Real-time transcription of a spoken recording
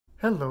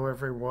Hello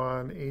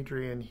everyone,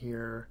 Adrian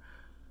here.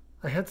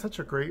 I had such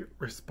a great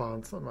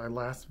response on my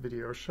last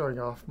video showing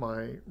off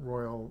my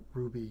Royal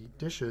Ruby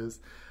dishes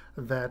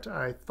that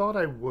I thought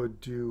I would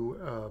do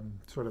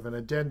sort of an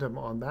addendum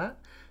on that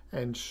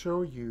and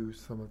show you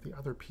some of the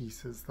other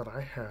pieces that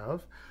I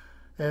have,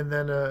 and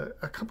then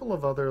a couple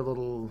of other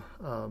little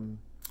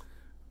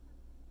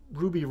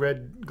ruby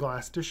red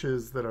glass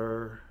dishes that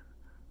are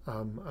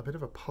a bit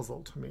of a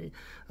puzzle to me.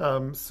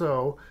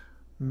 So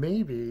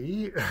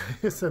maybe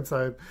since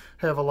I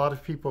have a lot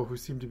of people who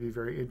seem to be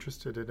very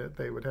interested in it,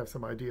 they would have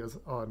some ideas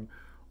on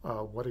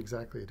what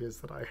exactly it is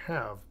that I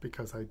have,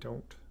 because I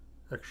don't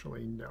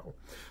actually know.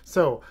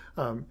 So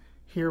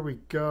here we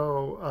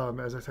go.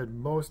 As I said,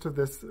 most of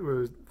this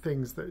was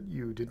things that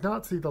you did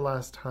not see the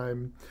last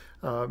time.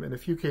 In a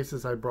few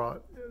cases, I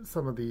brought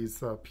some of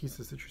these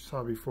pieces that you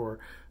saw before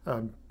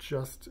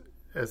just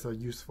as a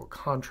useful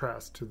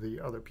contrast to the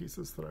other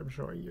pieces that I'm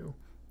showing you.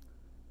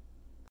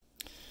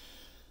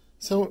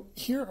 So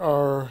here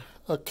are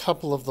a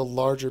couple of the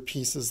larger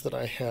pieces that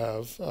I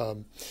have.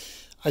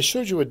 I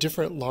showed you a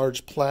different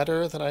large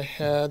platter that I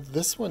had.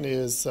 This one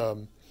is,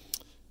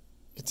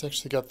 it's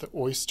actually got the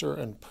oyster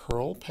and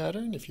pearl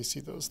pattern. If you see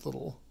those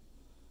little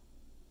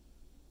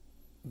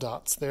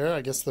dots there,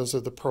 I guess those are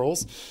the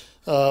pearls.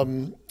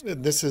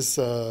 This is,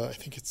 I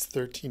think it's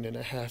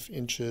 13.5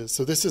 inches.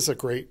 So this is a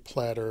great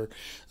platter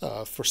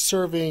for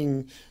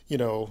serving. You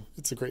know,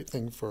 it's a great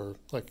thing for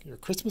like your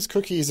Christmas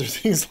cookies or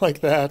things like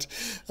that.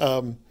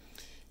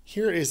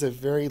 Here is a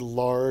very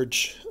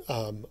large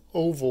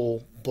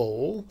oval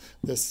bowl.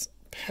 This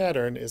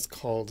pattern is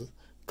called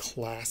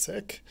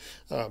Classic.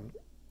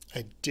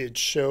 I did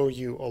show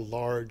you a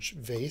large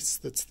vase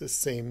that's the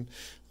same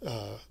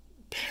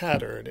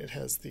pattern. It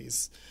has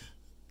these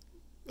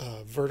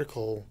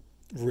vertical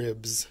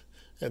ribs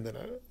and then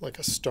like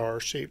a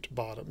star-shaped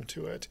bottom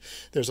to it.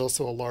 There's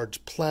also a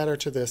large platter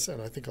to this,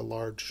 and I think a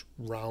large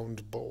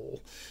round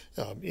bowl.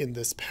 In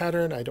this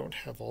pattern, I don't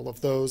have all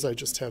of those. I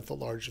just have the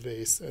large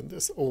vase and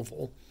this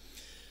oval.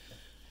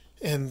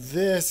 And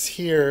this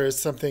here is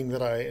something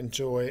that I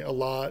enjoy a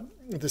lot.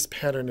 This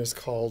pattern is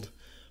called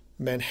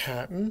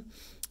Manhattan,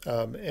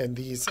 and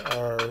these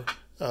are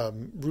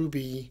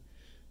ruby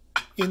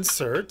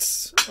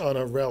inserts on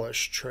a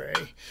relish tray.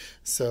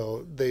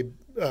 So they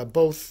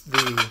both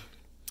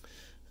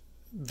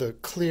the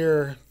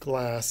clear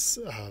glass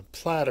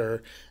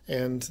platter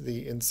and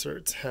the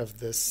inserts have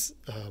this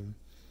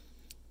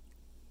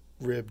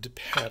ribbed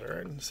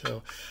pattern.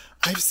 So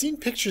I've seen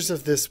pictures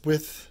of this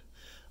with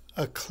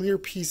a clear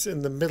piece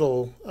in the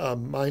middle.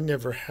 Mine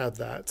never had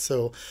that,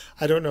 so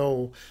I don't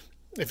know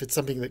if it's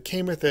something that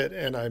came with it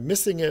and I'm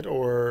missing it,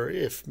 or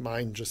if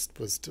mine just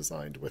was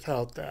designed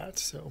without that.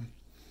 So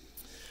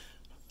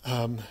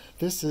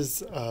this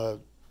is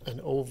an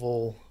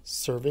oval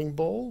serving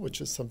bowl, which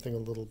is something a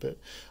little bit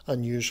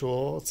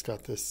unusual. It's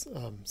got this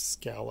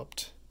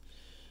scalloped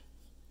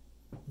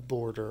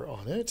border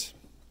on it.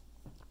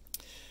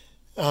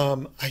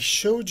 I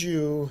showed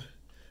you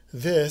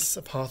this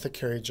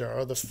apothecary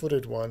jar, the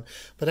footed one,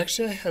 but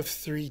actually I have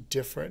three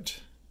different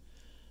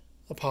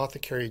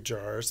apothecary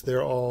jars.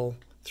 They're all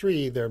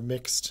three. They're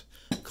mixed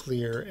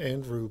clear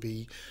and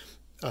ruby.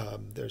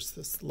 There's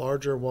this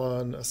larger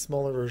one, a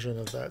smaller version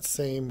of that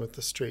same with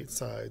the straight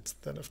sides,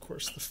 then of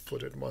course the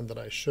footed one that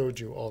I showed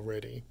you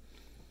already.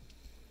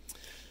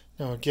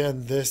 Now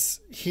again,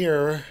 this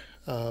here,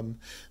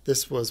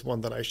 this was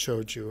one that I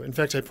showed you. In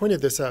fact, I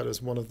pointed this out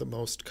as one of the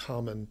most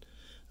common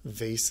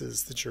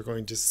vases that you're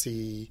going to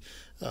see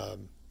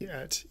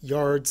at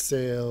yard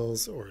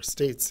sales or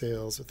estate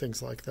sales or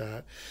things like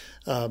that.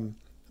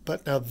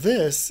 But now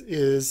this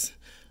is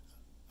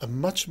a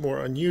much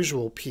more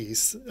unusual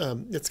piece.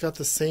 It's got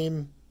the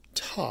same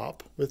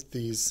top with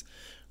these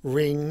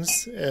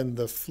rings and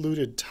the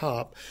fluted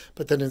top,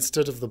 but then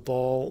instead of the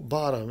ball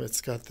bottom, it's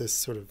got this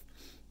sort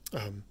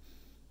of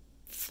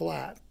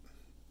flat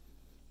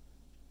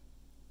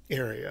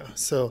area.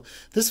 So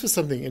this was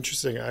something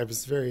interesting. I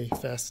was very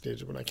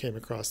fascinated when I came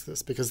across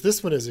this, because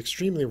this one is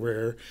extremely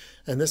rare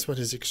and this one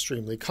is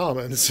extremely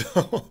common.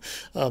 So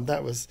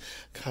that was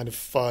kind of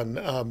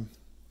fun.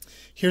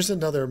 Here's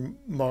another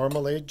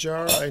marmalade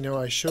jar. I know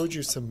I showed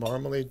you some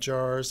marmalade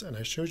jars, and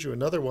I showed you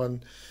another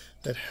one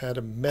that had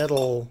a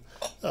metal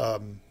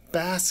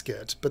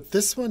basket. But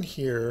this one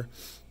here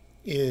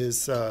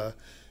is,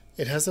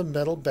 it has a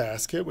metal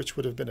basket, which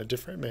would have been a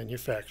different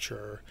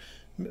manufacturer,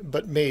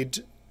 but made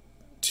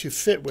to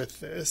fit with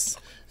this.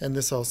 And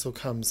this also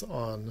comes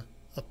on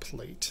a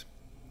plate.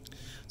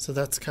 So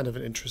that's kind of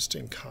an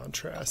interesting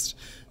contrast.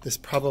 This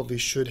probably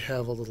should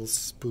have a little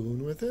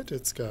spoon with it.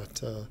 It's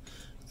got the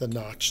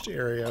notched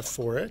area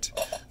for it,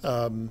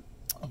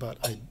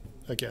 but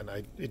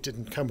it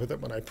didn't come with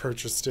it when I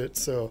purchased it,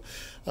 so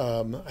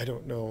I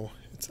don't know.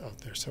 It's out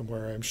there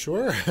somewhere, I'm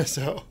sure.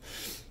 So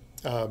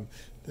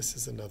this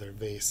is another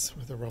vase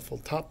with a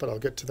ruffled top, but I'll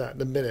get to that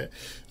in a minute.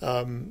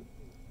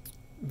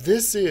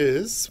 This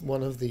is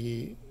one of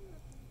the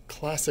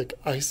classic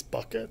ice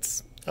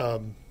buckets.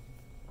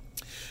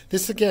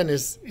 This again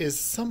is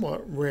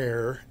somewhat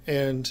rare,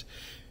 and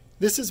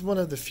this is one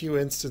of the few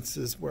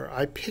instances where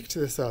I picked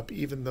this up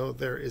even though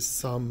there is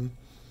some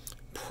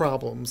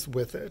problems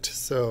with it.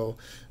 So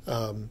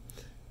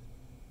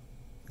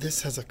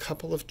this has a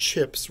couple of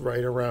chips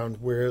right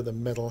around where the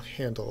metal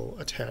handle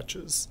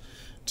attaches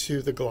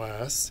to the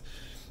glass.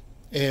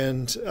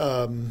 And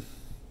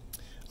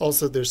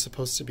also there's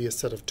supposed to be a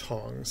set of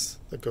tongs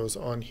that goes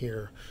on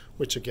here,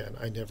 which again,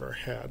 I never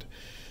had.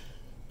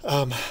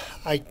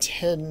 I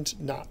tend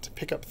not to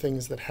pick up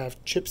things that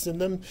have chips in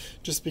them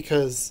just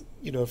because,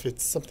 if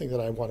it's something that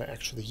I want to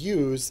actually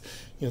use,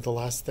 the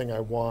last thing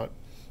I want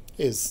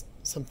is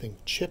something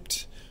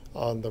chipped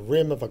on the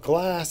rim of a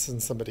glass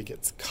and somebody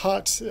gets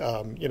cut.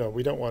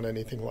 We don't want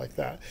anything like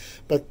that.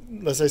 But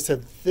as I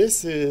said,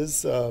 this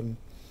is an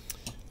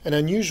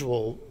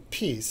unusual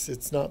piece.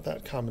 It's not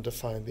that common to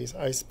find these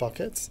ice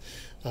buckets.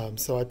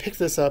 So I picked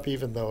this up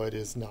even though it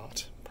is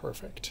not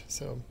perfect.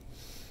 So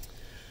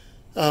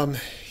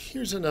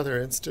here's another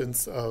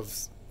instance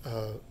of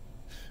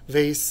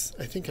vase.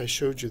 I think I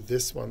showed you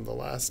this one the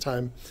last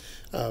time.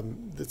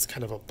 It's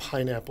kind of a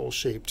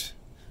pineapple-shaped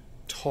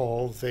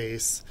tall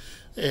vase.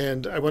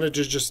 And I wanted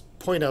to just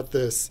point out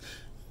this.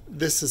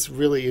 This is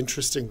really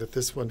interesting that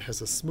this one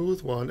has a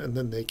smooth one, and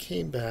then they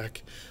came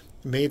back,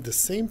 made the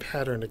same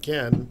pattern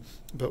again,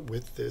 but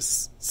with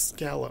this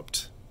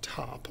scalloped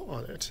top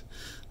on it.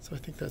 So I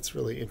think that's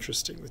really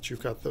interesting that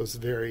you've got those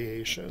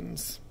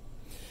variations.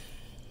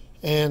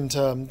 And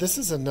this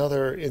is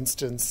another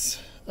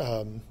instance.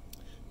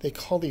 They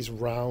call these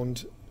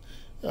round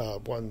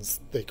ones,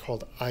 they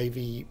called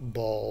ivy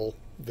ball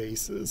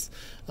vases.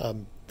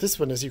 This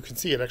one, as you can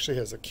see, it actually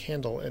has a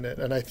candle in it.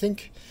 And I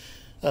think,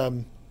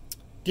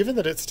 given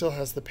that it still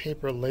has the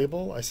paper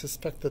label, I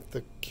suspect that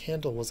the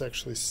candle was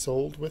actually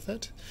sold with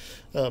it.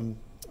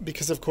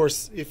 Because, of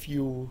course, if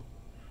you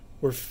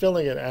were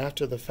filling it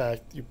after the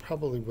fact, you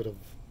probably would have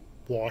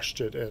washed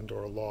it and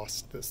or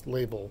lost this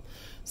label.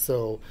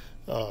 So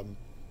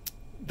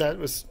that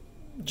was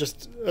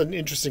just an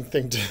interesting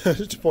thing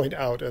to point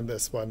out in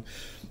this one.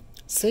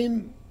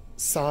 Same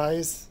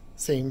size,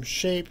 same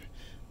shape.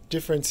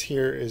 Difference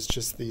here is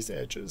just these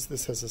edges.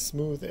 This has a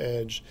smooth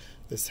edge.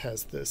 This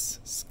has this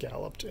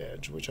scalloped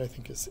edge, which I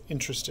think is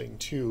interesting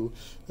too,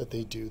 that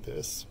they do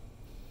this.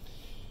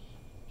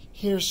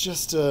 Here's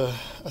just a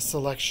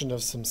selection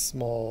of some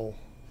small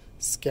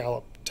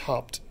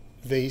scallop-topped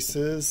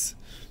vases.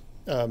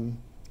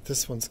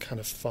 This one's kind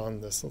of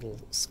fun, this little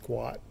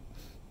squat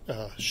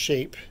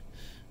shape.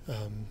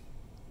 And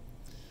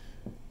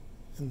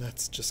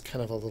that's just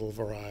kind of a little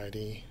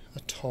variety. A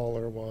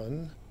taller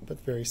one,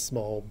 but very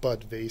small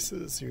bud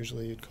vases,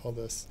 usually you'd call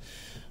this.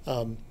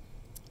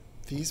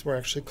 These were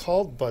actually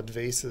called bud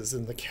vases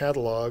in the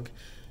catalog,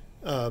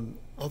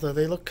 although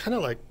they look kind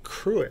of like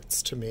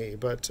cruets to me,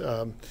 but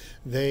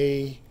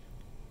they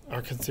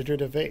are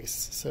considered a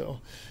vase.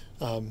 So,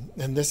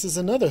 and this is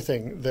another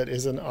thing that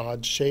is an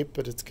odd shape,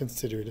 but it's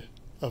considered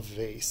a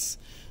vase.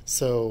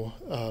 So,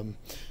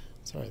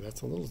 sorry,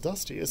 that's a little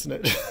dusty, isn't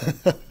it?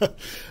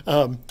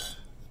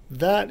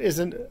 That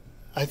isn't,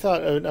 I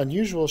thought, an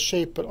unusual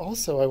shape, but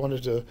also I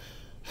wanted to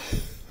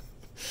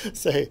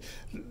say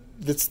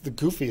that's the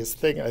goofiest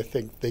thing, I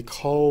think. They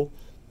call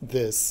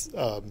this,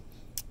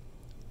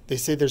 they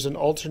say there's an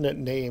alternate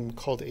name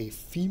called a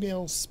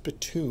female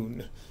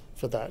spittoon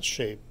for that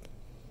shape.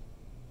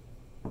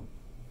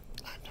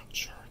 I'm not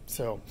sure.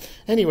 So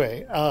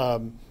anyway,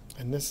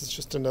 and this is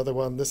just another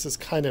one. This is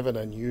kind of an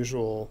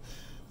unusual,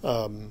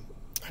 I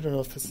don't know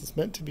if this is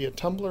meant to be a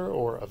tumbler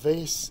or a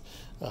vase,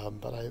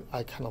 but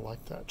I kind of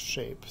like that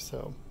shape.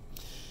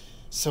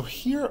 So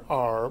here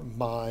are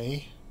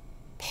my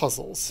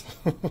puzzles.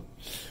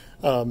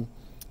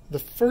 The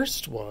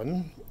first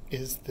one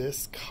is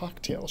this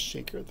cocktail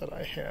shaker that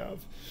I have.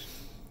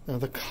 Now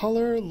the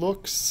color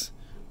looks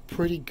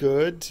pretty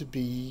good to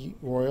be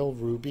Royal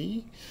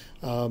Ruby,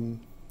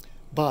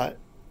 but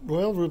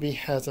Royal Ruby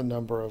has a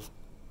number of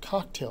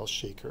cocktail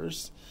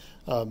shakers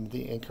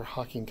the Anchor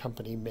Hocking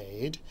company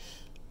made,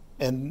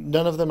 and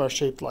none of them are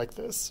shaped like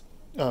this.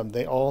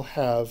 They all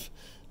have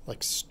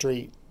like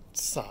straight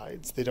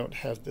sides. They don't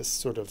have this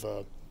sort of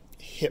a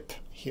hip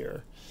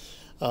here.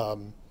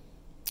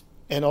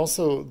 And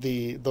also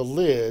the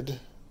lid,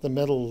 the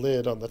metal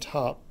lid on the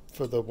top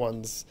for the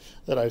ones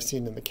that I've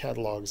seen in the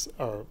catalogs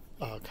are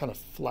kind of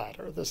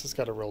flatter. This has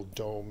got a real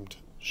domed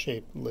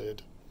shaped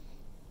lid.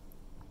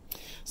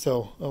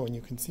 So, oh, and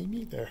you can see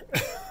me there.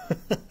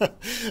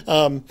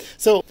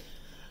 So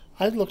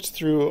I've looked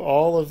through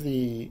all of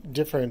the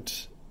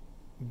different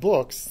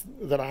books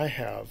that I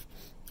have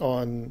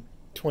on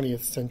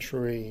 20th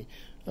century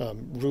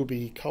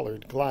ruby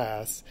colored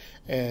glass,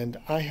 and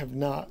I have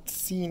not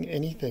seen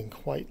anything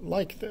quite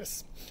like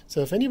this.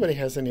 So if anybody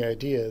has any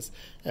ideas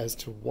as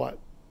to what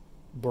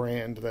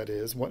brand that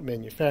is, what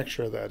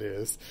manufacturer that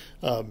is,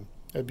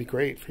 it'd be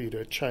great for you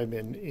to chime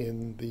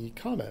in the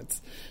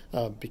comments,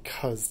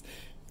 because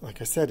like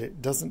I said,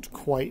 it doesn't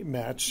quite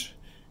match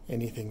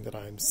anything that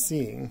I'm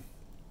seeing.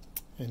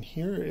 And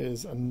here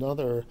is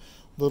another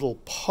little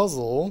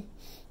puzzle,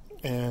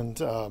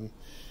 and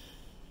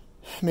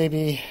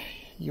maybe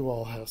you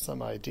all have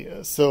some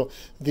ideas. So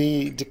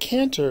the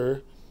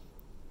decanter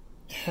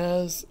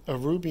has a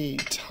ruby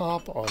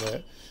top on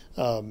it,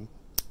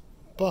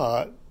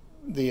 but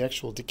the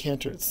actual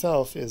decanter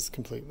itself is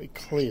completely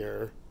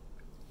clear.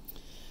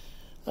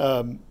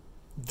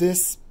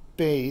 This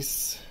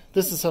base,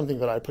 this is something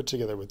that I put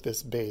together with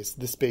this base.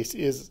 This base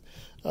is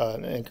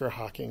an Anchor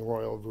Hocking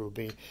Royal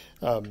Ruby.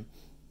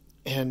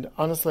 And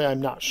honestly,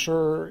 I'm not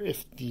sure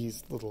if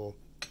these little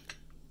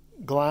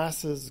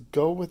glasses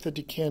go with the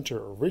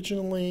decanter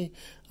originally.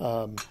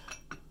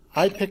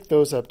 I picked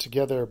those up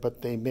together,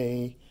 but they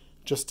may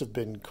just have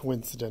been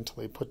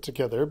coincidentally put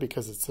together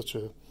because it's such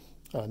a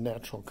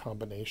natural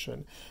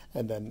combination.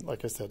 And then,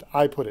 like I said,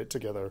 I put it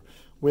together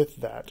with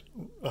that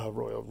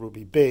Royal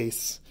Ruby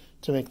base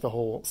to make the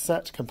whole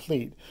set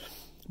complete.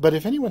 But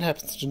if anyone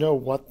happens to know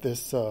what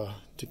this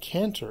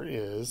decanter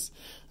is,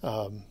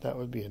 that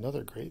would be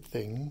another great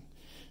thing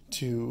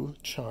to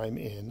chime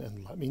in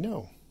and let me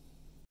know.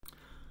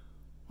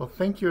 Well,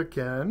 thank you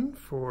again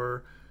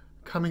for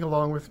coming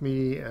along with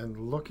me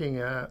and looking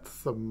at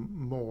some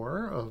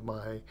more of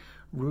my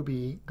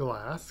ruby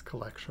glass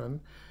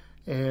collection.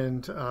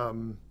 And,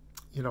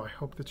 I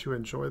hope that you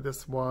enjoy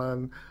this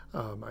one.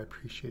 I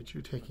appreciate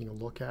you taking a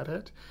look at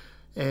it.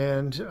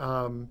 And,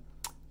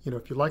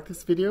 if you like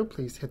this video,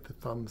 please hit the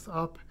thumbs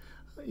up.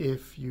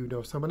 If you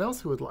know someone else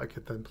who would like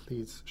it, then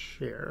please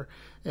share.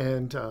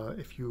 And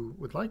if you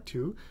would like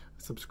to,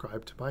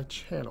 subscribe to my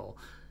channel.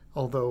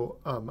 Although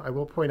I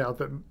will point out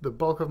that the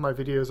bulk of my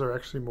videos are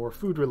actually more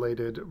food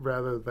related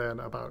rather than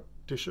about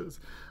dishes.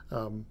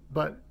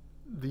 But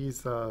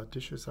these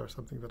dishes are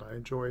something that I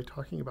enjoy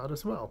talking about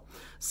as well.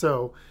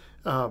 So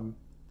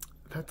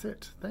that's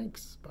it.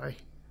 Thanks. Bye.